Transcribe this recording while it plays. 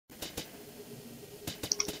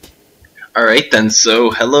Alright then, so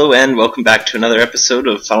hello and welcome back to another episode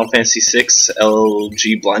of Final Fantasy VI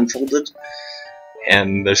LG Blindfolded.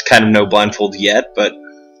 And there's kind of no blindfold yet, but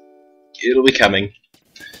it'll be coming.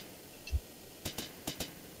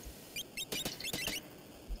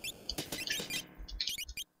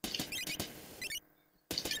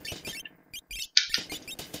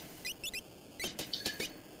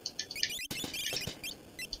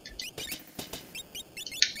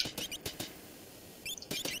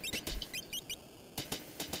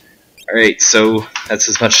 Alright, so that's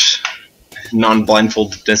as much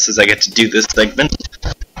non-blindfoldedness as I get to do this segment.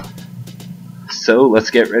 So let's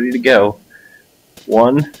get ready to go.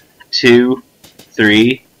 1, 2,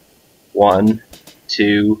 3, 1,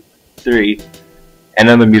 2, 3. And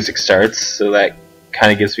then the music starts, so that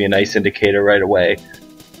kind of gives me a nice indicator right away.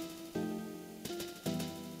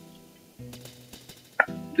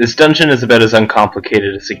 This dungeon is about as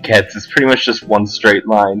uncomplicated as it gets. It's pretty much just one straight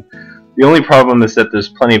line. The only problem is that there's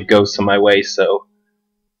plenty of ghosts on my way, so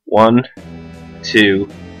 1, 2.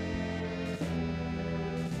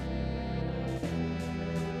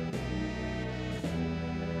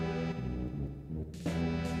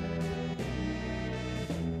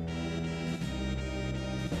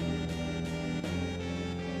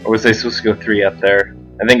 Or was I supposed to go 3 up there?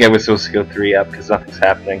 I think I was supposed to go 3 up because nothing's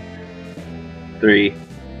happening. 3.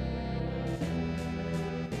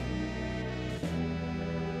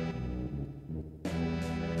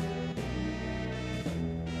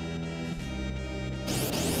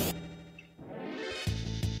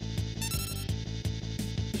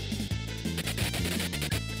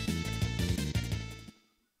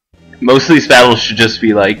 Most of these battles should just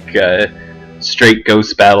be like straight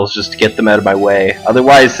ghost battles just to get them out of my way.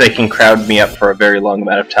 Otherwise they can crowd me up for a very long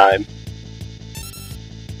amount of time.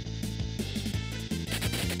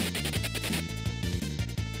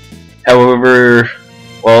 However,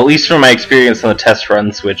 well, at least from my experience on the test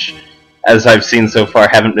runs, which, as I've seen so far,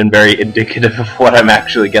 haven't been very indicative of what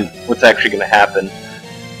what's actually gonna happen.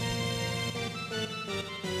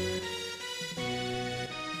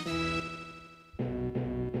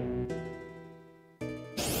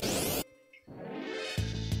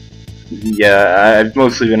 Yeah, I've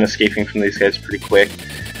mostly been escaping from these guys pretty quick.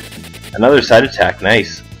 Another side attack,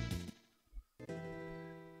 nice.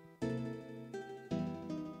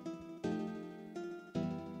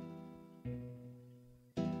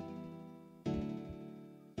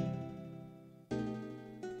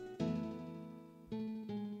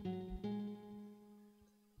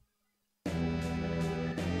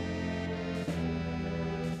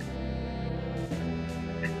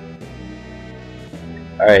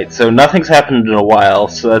 Alright, so nothing's happened in a while,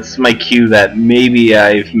 so that's my cue that maybe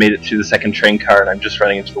I've made it through the second train car and I'm just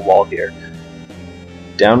running into the wall here.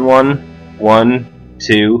 Down 1, 1,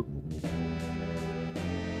 2.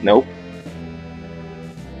 Nope.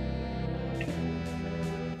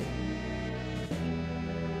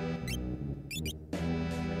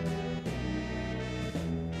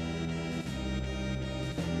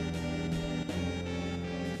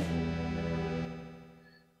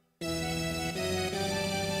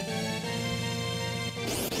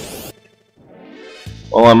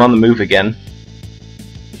 Well, I'm on the move again.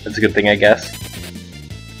 That's a good thing, I guess.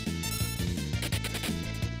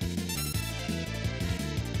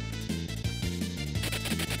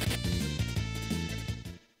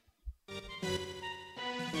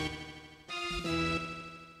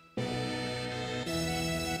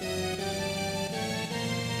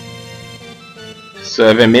 So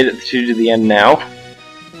have I made it through to the end now?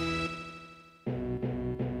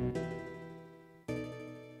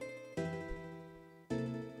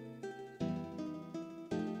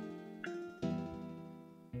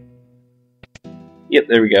 Yep,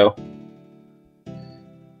 there we go.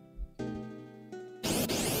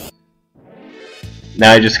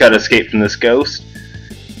 Now I just gotta escape from this ghost.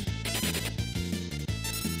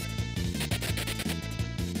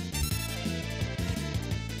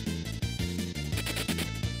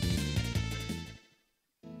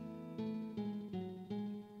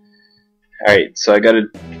 Alright, so I gotta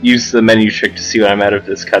use the menu trick to see when I'm out of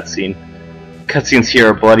this cutscene. Cutscenes here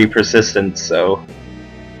are bloody persistent, so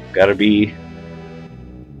gotta be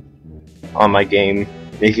on my game,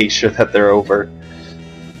 making sure that they're over.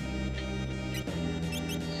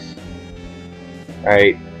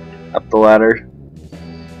 Alright, up the ladder.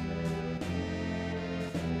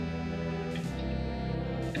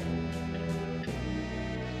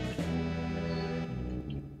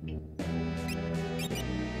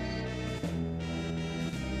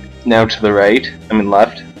 Now to the right, I mean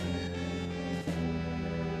left.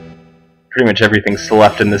 Pretty much everything's to the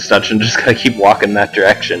left in this dungeon, just gotta keep walking that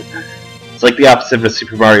direction. It's like the opposite of a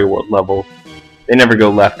Super Mario World level. They never go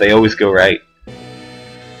left, they always go right.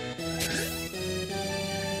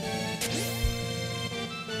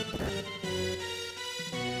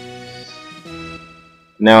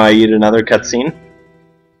 Now I eat another cutscene.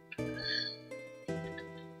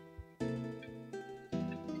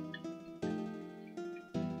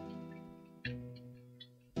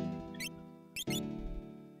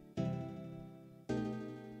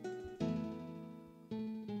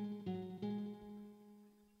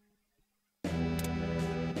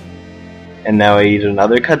 And now I eat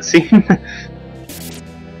another cutscene.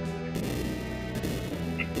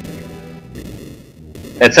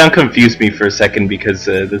 That sound confused me for a second because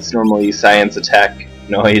that's normally Cyan's attack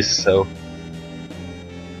noise, so...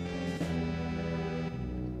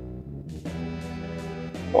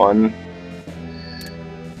 One,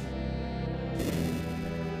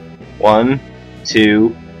 two,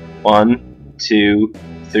 1, 2,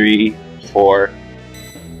 3, 4.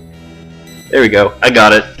 There we go, I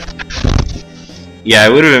got it. Yeah, I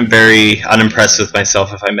would have been very unimpressed with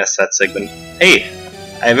myself if I missed that segment. Hey,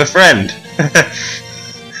 I have a friend!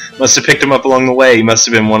 Must have picked him up along the way. He must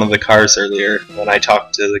have been one of the cars earlier when I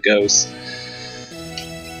talked to the ghost.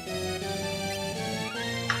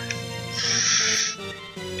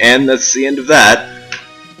 And that's the end of that.